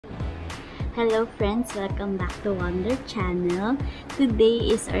Hello friends, welcome back to Wonder Channel.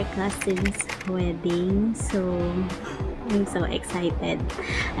 Today is our cousin's wedding, so I'm so excited.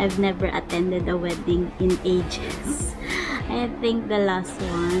 I've never attended a wedding in ages. I think the last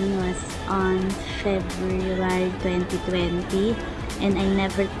one was on February 2020, and I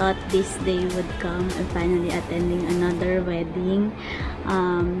never thought this day would come. I'm finally attending another wedding.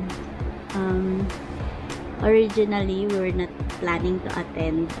 Originally, we were not planning to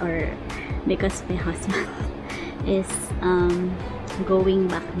attend, or because my husband is going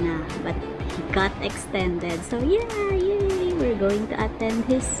back na, but he got extended, so yeah, yay, we're going to attend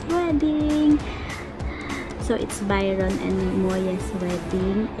his wedding. So it's Byron and Moya's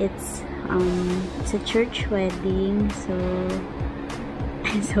wedding. It's a church wedding, so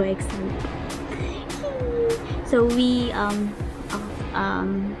I'm so excited. So we in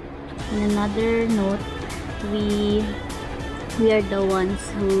another note, we are the ones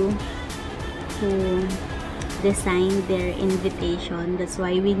who designed their invitation. That's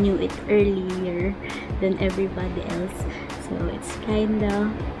why we knew it earlier than everybody else. So it's kinda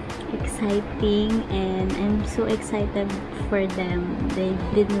exciting, and I'm so excited for them. They've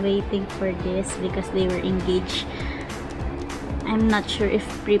been waiting for this because they were engaged. I'm not sure if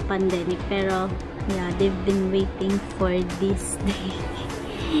pre-pandemic, pero yeah, they've been waiting for this day.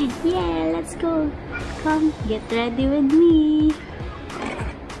 Yeah, let's go. Come, get ready with me.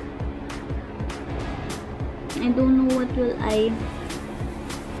 I don't know what will I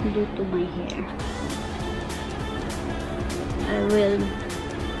do to my hair. I will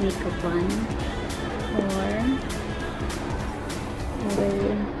make a bun, or I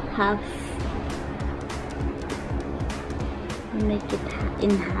will make it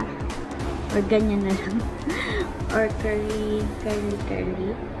in half, or ganyan na lang. Or curly.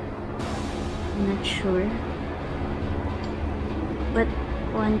 I'm not sure. But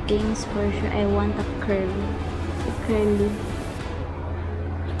one thing's for sure, I want a curly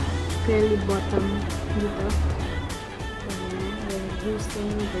bottom dito. So we're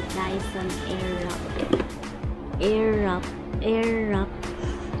using the Dyson Airwrap.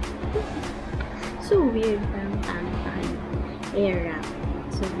 So weird, parang Airwrap.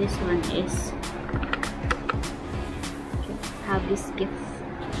 So this one is Hubby's gift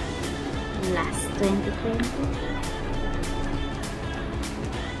last 2020.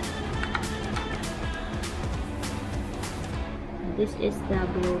 This is the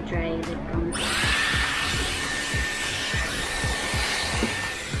blow dry that comes.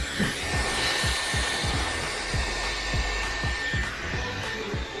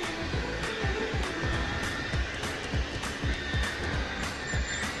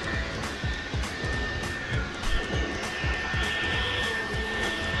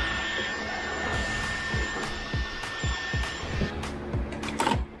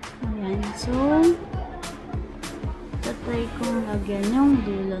 So, tatry kong lagyan yung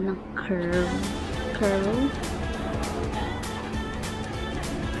dulo ng curl.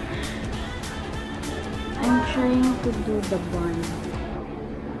 I'm trying to do the bun.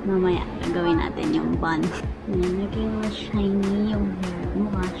 Mamaya, gagawin natin yung bun. Yan, naging mas shiny yung hair.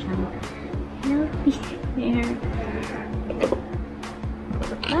 Mukha siyang healthy hair.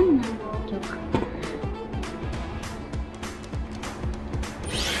 Bun na. Joke.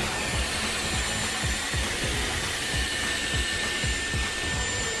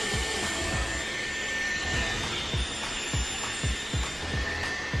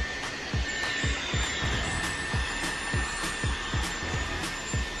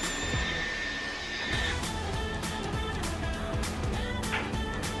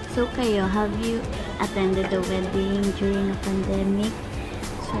 So kayo, have you attended a wedding during a pandemic?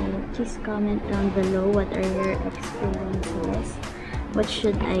 So please comment down below what are your experiences. What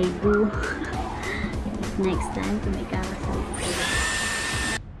should I do next time to make ourselves?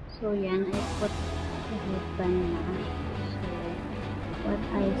 So yan, I put the headband na. So what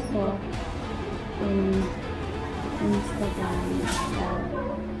I saw in Instagram is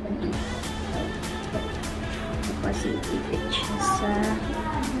tapos i-edit siya sa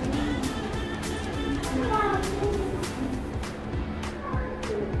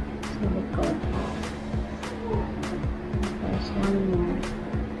silicone. There's one more.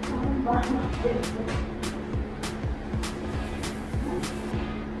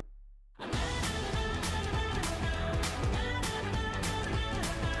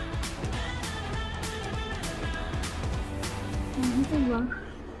 Ano ba?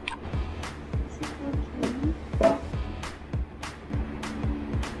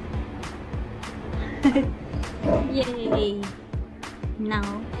 Yay! Now,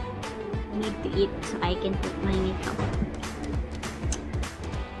 I need to eat so I can put my makeup.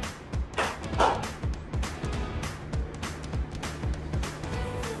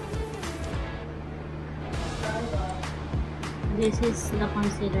 This is the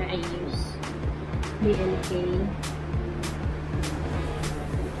concealer I use. BLK.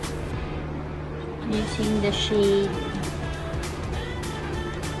 Using the shade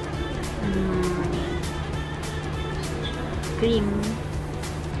Cream.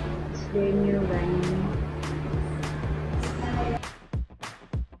 It's their new one.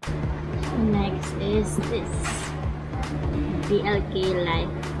 So next is this BLK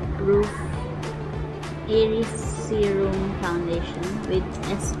Light Proof Airy Serum Foundation with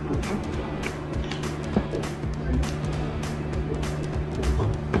SPF.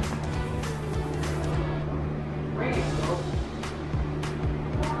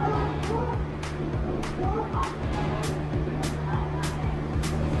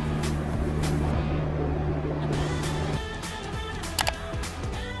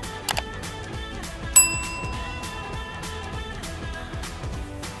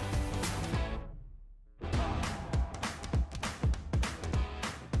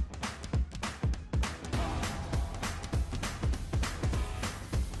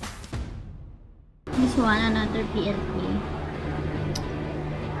 This one, another PLP.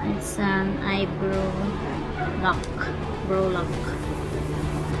 It's an eyebrow lock, brow lock.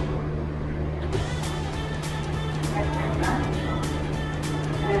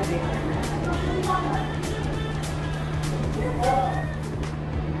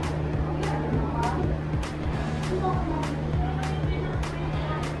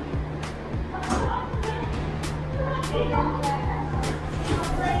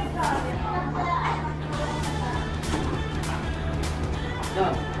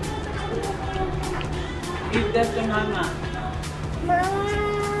 Give that to Mama.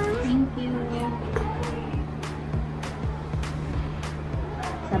 Thank you.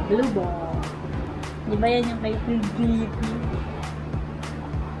 Sa blue ball. Di ba yan yung kay Philippine?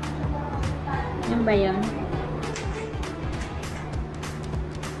 Yan ba yun?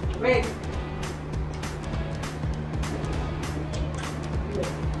 Wait.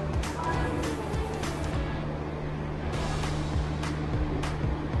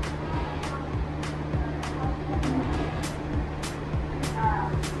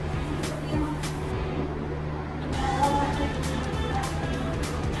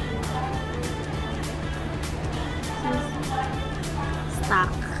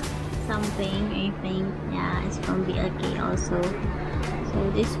 Stock something, I think. Yeah, it's from BLK also. So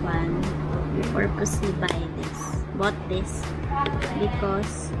this one, we purposely bought this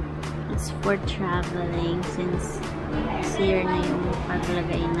because it's for traveling, since year na yung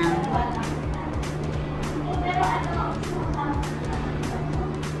paglagay ng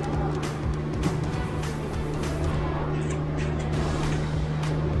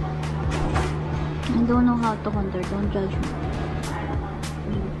I don't know how to contour, don't judge me.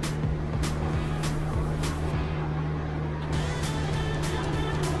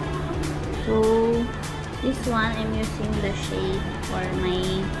 So this one, I'm using the shade for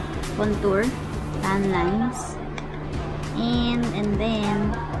my contour, tan lines, and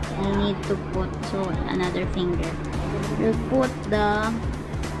then I need to put, so another finger, we'll put the,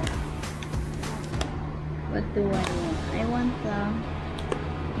 what do I want? I want the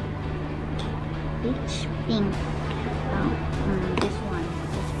peach pink. This one,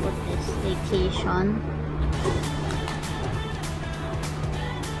 let's put this vacation.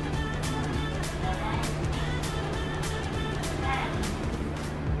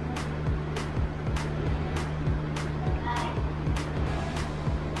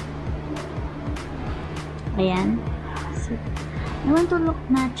 Ayan. So, I want to look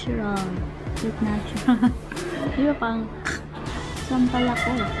natural. Look natural. Diba pang sampal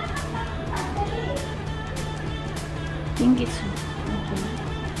ako. I think it's okay.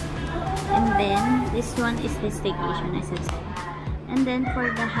 And then, this one is the staycation, as I said. And then,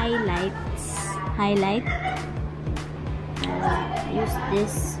 for the highlight, use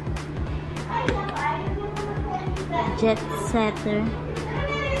this Jet Setter.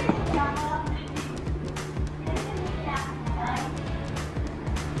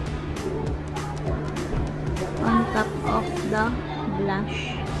 On top of the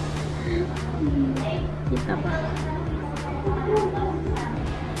blush. Kita ba?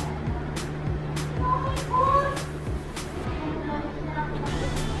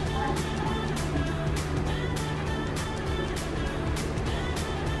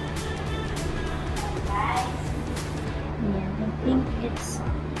 Yeah, I think it's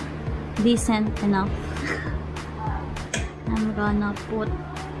decent enough. I'm gonna put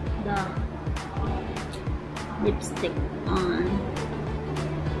the lipstick on.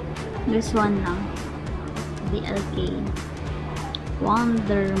 This one lang. BLK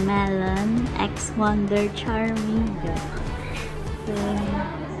Wondermelon X Wonder Charming.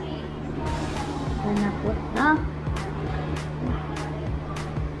 Panapot na.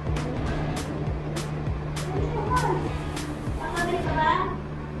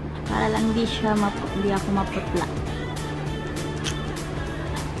 Para lang di ako maputla.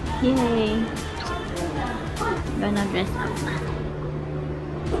 Yay! Gonna dress up na.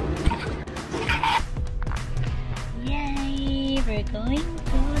 Yay! We're going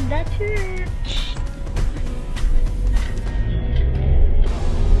to the church.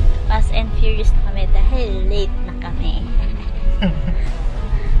 Fast and Furious na kami dahil late na kami.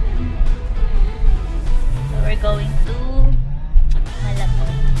 So we're going to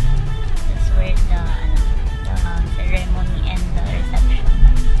Malapot. That's where the ceremony and the reception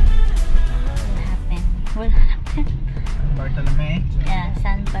will happen. Bartolome? Yeah,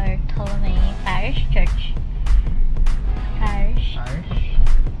 San Bartolome Parish Church. Parish.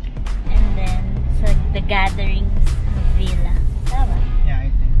 And then the gatherings of Villa. Tama? Yeah, I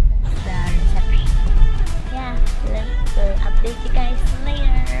think. The reception. Yeah, we'll update you guys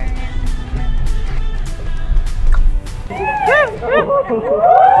later.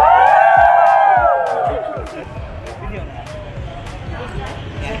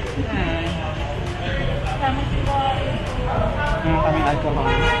 Kaming alcohol.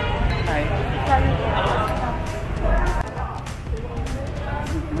 Hi.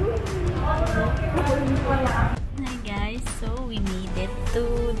 Hi guys, so we made it to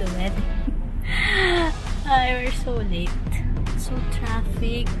the wedding. We're so late. So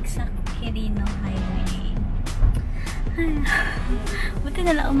traffic sa Quirino Highway. Buti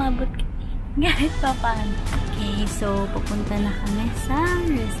na lang umabot kahit pa paano. Okay, so pupunta na kami sa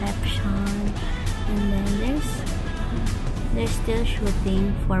reception. And then they're still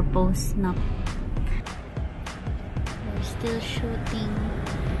shooting for post-nup. They're still shooting.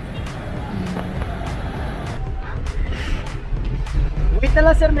 Wait na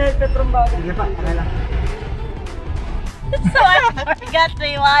lang, sir. May petrong bago. Sige pa, tara lang. So I forgot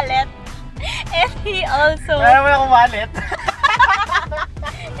my wallet. And he also... Kaya mo akong wallet.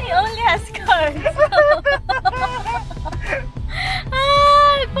 He only has cards.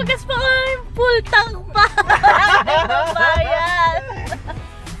 Pagkas pa ko yung full tank pa. Walang bayad.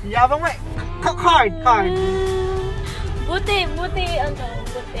 Yabang may... Card. Buti.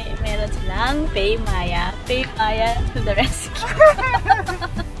 Meron silang Pay Maya to the rescue.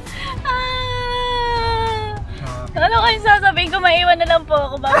 Ano kayong sasabihin ko? Maiwan na lang po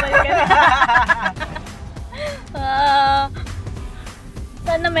ako. Babalikan.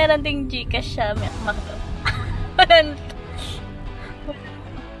 Sana meron ding Gcash siya.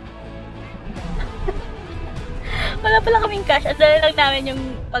 Wala pala kaming cash. At dahil lang namin yung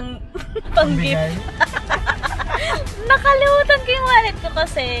pang-gift. Nakalimutan ko yung wallet ko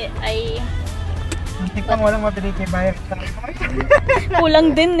kasi ay... Hindi pang walang mabili kay Bayer.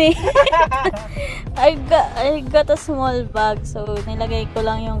 Kulang din eh. I got a small bag. So, nilagay ko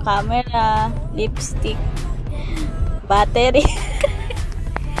lang yung camera, lipstick, battery.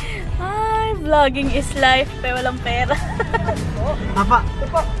 Ay, vlogging is life. Pero walang pera. Papa.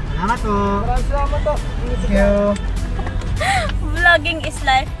 Salamat po. Salamat po. Thank you. Vlogging is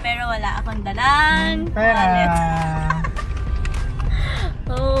life. Pero wala akong dalang wallet.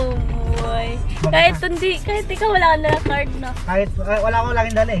 Oh boy. Kahit ikaw wala kang dalang card, no? Kahit wala akong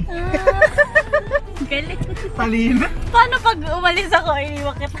laging dala eh. Galing. Talino. Paano pag umalis ako,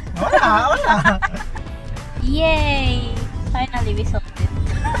 iniwan kita? Wala. Yay! Finally, we solved it.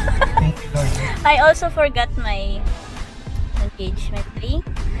 Thank you, Lord. I also forgot my engagement ring.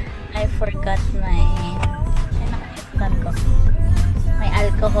 I forgot my... Ano ko? May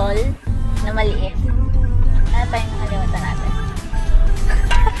alcohol na maliit. Ano pa yung nakalimutan natin?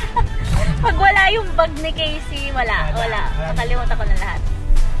 Pag wala yung bag ni Casey, wala. Nakalimutan ko na lahat.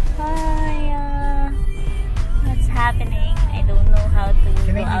 Ay, what's happening? I don't know how to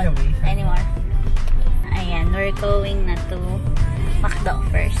go out anymore. Ayan, we're going na to McDo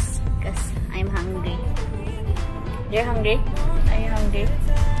first because I'm hungry. You're hungry? Are you hungry?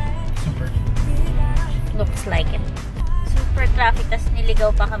 Super. Looks like it. Super traffic, tas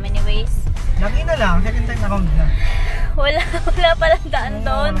niligaw pa kami ni Waze. Lagi na lang, second time na na. Wala palang daan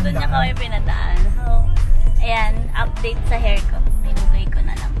doon. Doon niya kami pinadaan. So, ayan, update sa hair ko. Minugay ko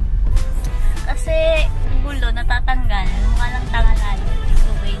na lang. Kasi, gulo, natatanggal. Mukha lang tanga lalo.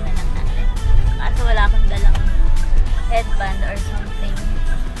 Minugay na lang natin. Kaso wala akong dalang headband or something.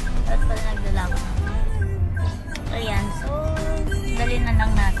 Tapos pala nagdala ko. Ayan, so, dali na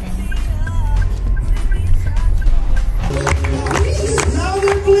lang natin.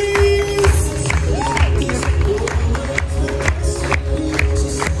 Louder, please!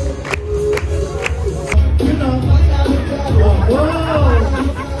 You know,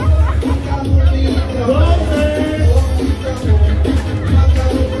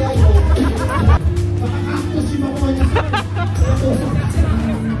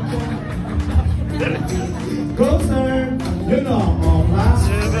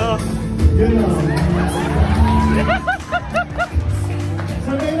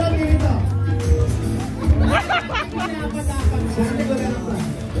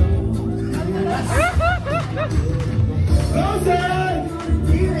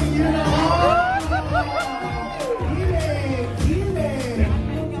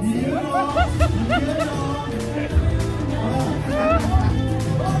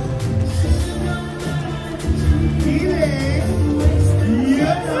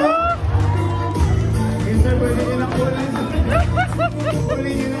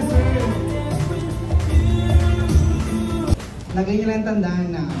 lagay nyo lang tandaan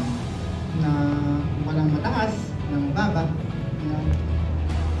na walang mataas, walang mababa.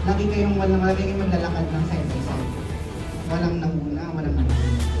 Lagi kayong maglalakad ng side by side. Walang nauna, walang nauna.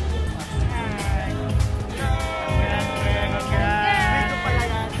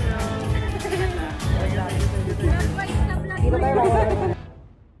 Dito tayo